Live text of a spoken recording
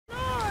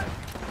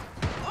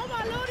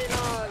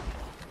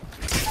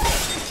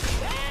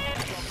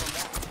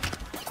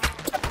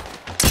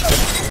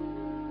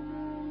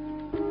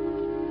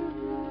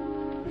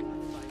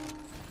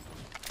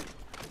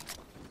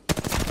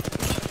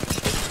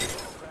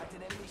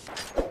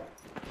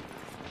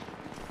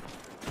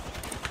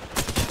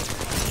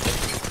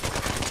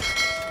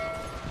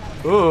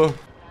Ooh.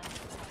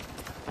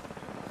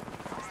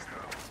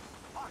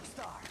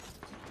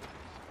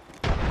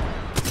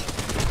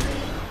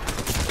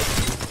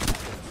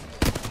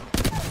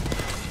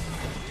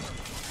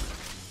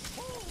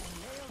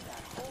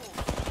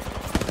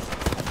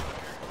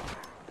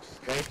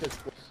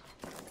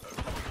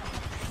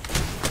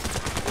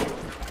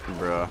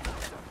 Bruh.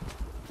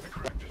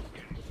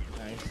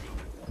 Nice.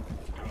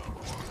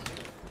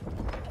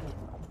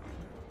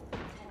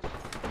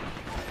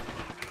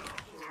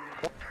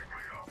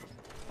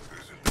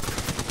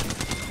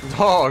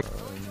 Dog.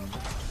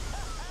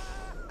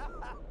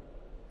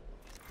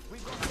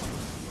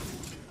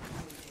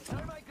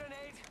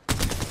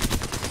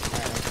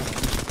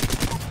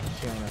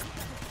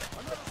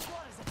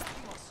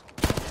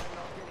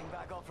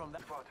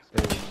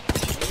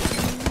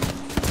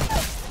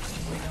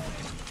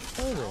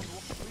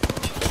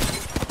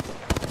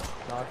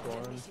 Knock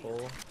one,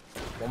 full.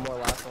 One more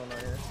last one right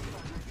here.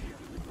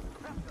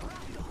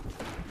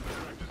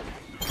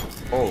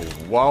 Oh,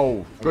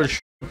 wow. Good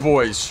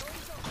boys.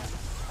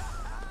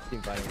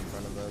 Team fighting in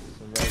front of us.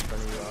 And right in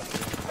front of you,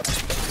 Austin.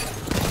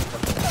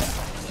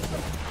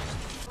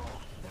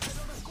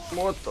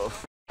 What the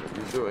f are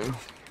you doing?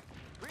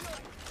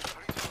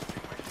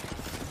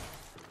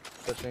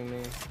 Pushing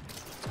me.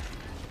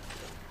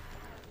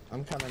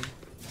 I'm coming.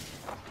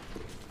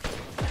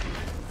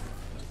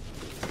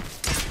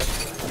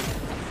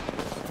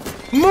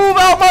 Move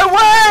out my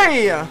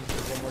way!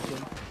 One more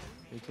team.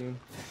 New team.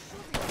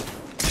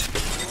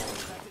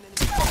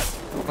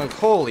 Like,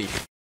 holy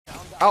f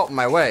out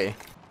my way.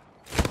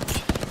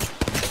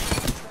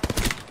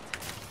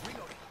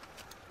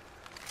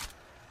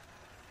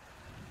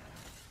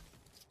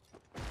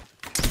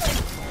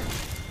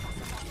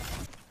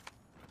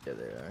 Yeah,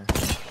 they are.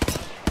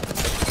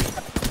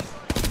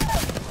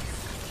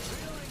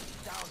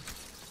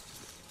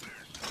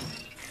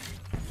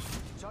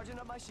 Charging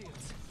up my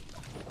shields.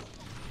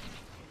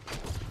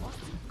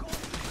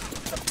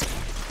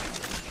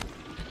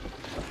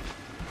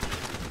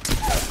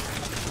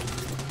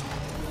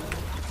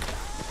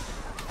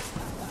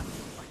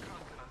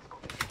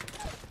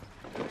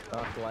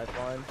 Knock the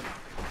lifeline.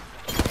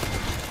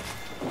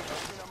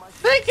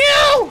 Thank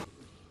you!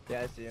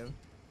 Yeah, I see him.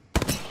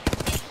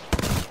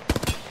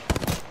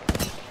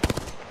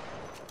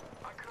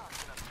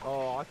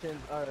 Oh, Octane.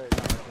 Alright,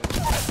 not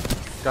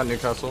Octane. Got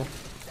Newcastle.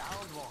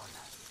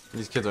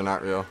 These kids are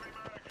not real.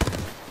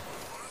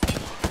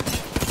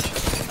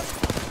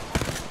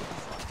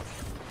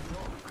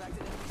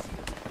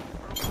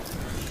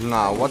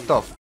 Nah, what the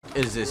f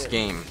is this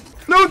game?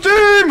 No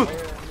team!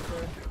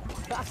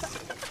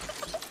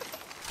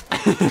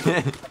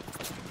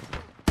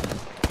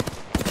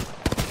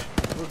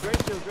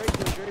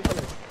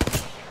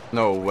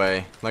 No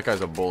way. That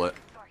guy's a bullet.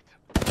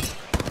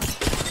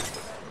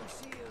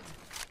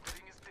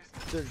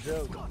 They're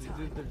jokes. These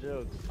dudes are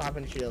jokes.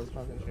 Popping shields,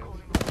 popping shields.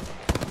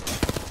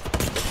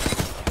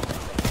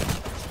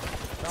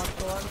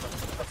 Knocked one.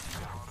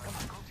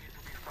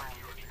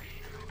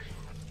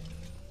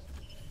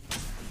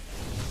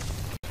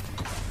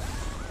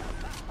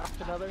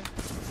 Knocked another.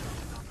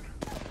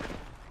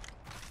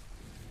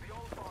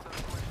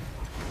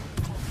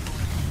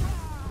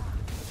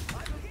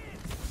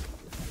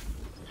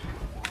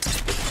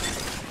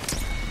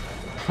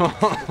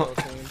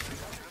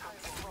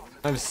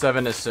 I have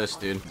 7 assists,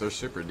 dude. They're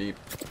super deep.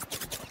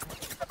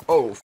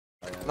 Oh,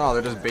 no,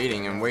 they're just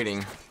baiting and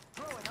waiting.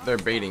 They're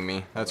baiting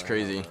me. That's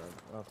crazy.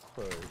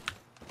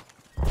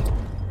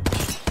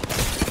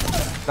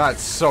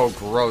 That's so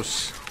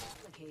gross.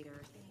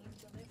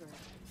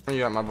 Where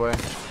you at, my boy?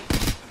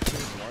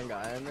 One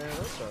guy in there.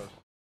 What's up?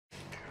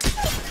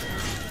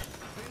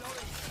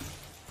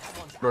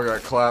 Bro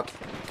got clapped.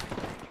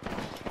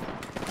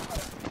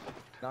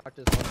 Knocked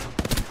his one.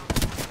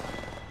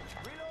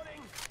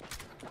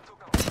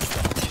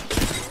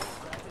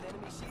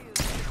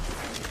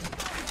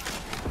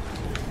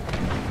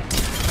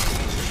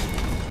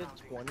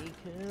 20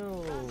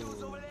 kills.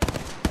 Oh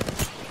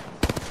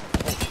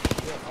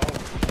shit, oh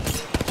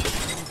shit.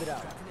 Leave it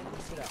out.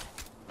 Leave it out.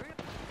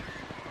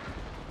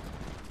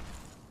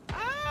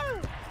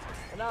 Ah!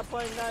 We're not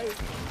playing nice.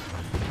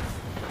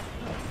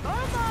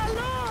 Oh my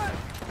lord!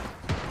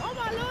 Oh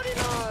my lordy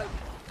lord!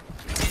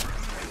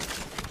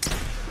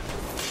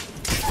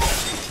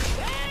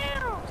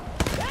 Damn!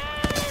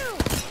 Damn!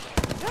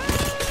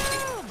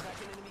 Damn!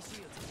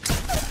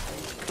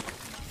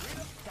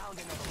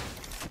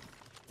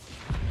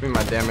 Give me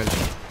my damage.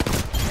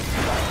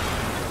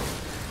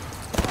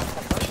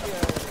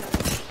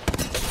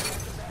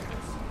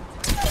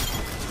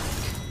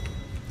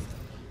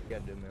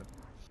 Good, dude, man.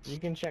 You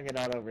can check it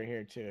out over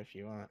here too if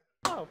you want.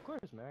 Oh, of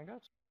course, man. I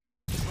got you.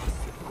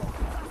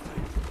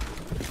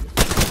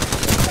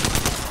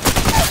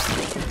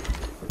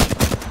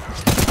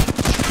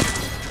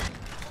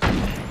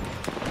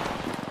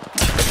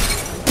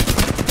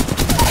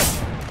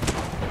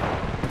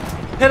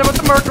 Hit him with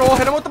the Merkel!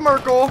 Hit him with the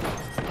Merkel!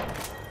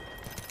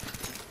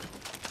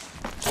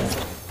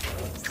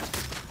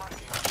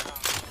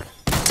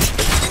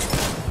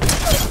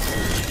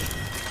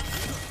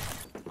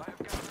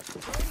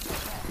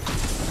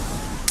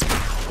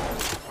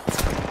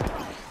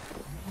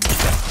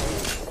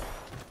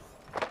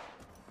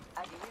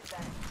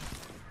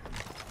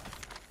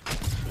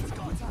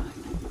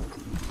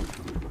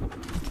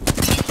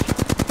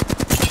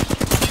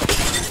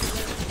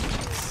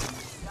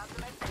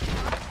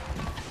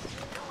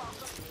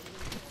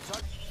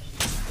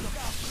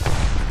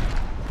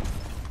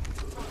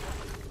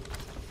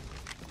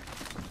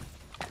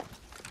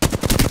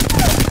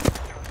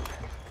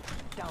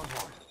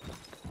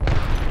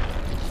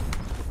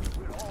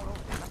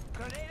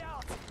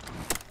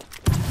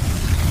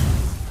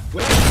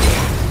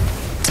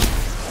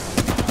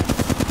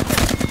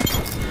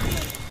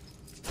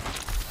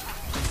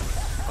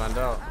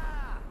 find out.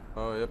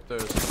 Oh, yep,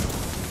 there's.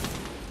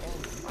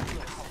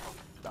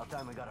 About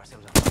time we got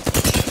ourselves up.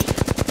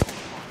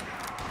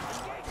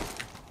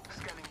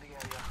 Scanning the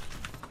area.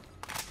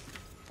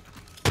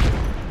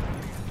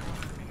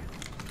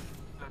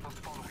 Let us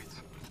follow it.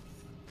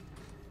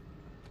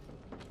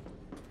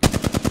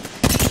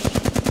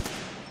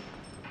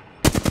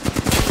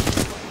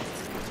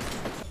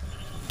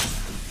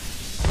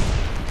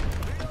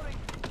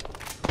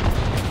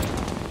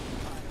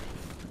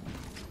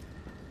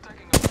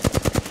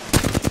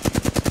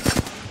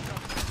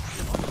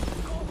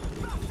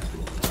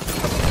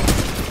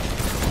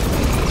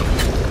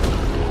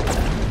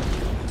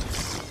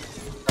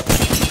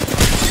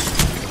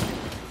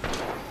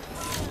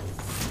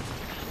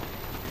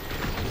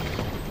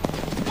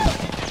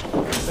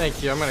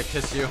 Thank you, I'm gonna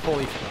kiss you.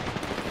 Holy.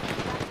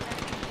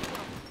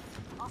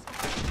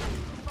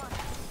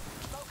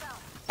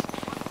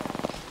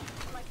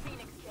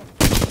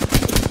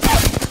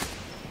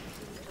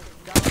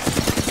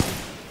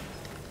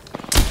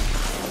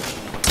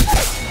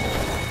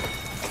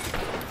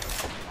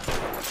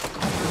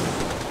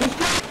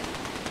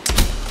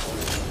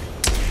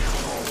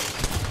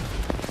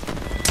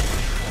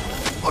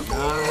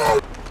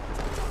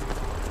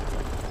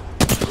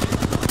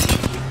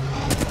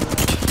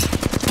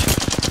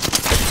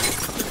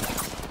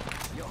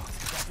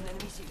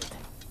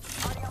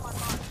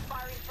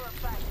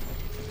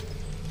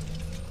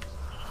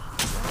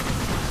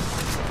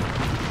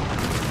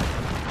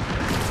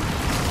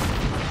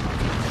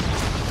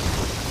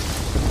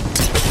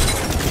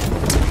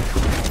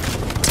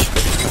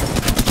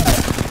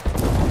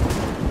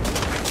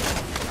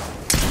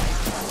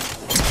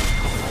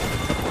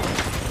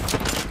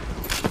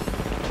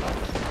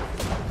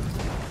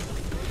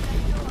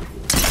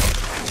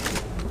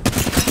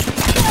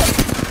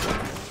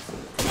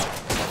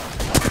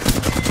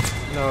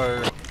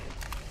 No.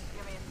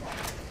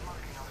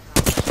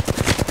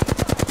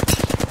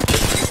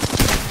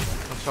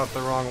 I shot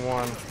the wrong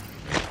one.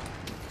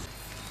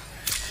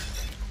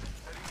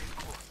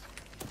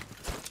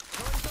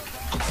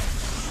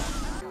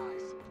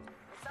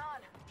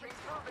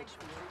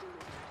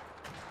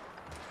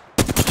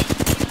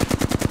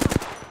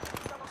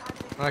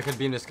 I could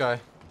beam this guy.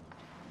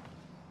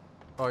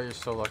 Oh, you're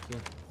so lucky.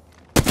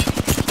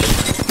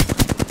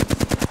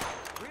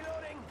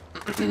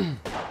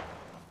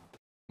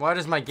 Why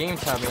does my game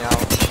tap me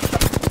out?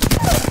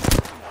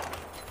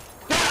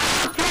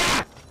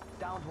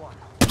 Downed one.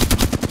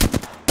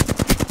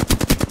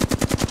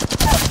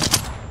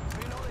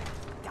 Reloading.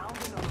 Downed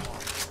another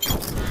one.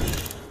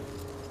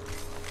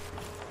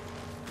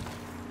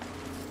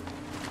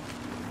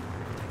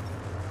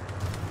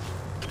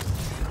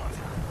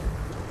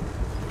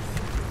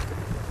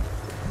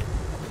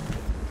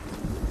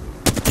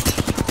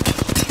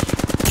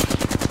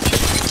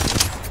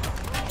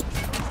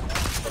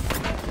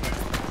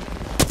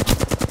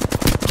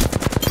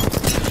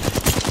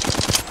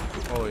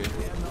 Holy.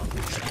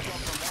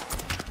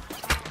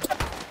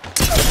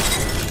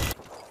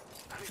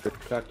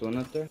 Cracked one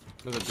up there.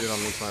 There's a dude on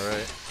me to my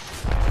right.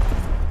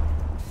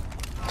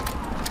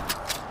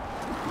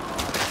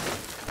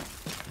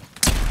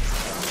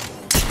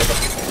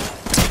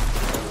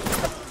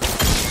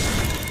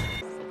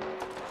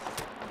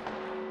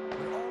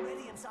 We're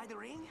already inside the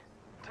ring?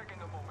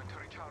 Taking a moment to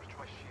recharge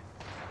my shield.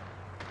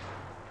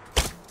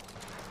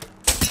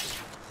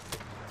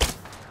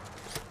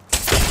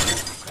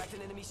 Cracked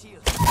an enemy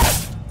shield.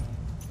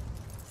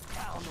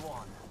 Downed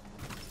one.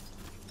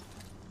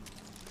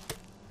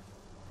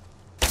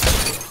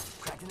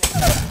 Cracked an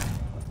enemy.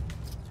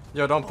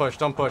 Yo, don't push,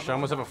 don't push. I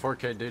almost have a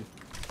 4K, dude.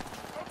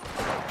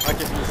 I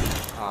can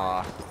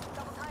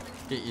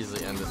can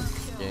easily end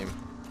this game.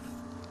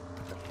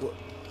 Cracked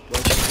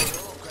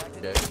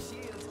an Okay. enemy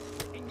shield.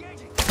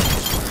 Engaging.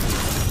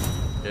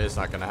 Yeah, it's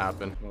not gonna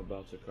happen. I'm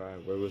about to cry.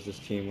 Where was this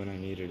team when I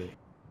needed it?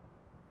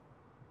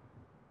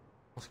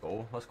 Let's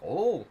go, let's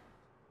go.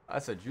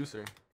 That's a juicer.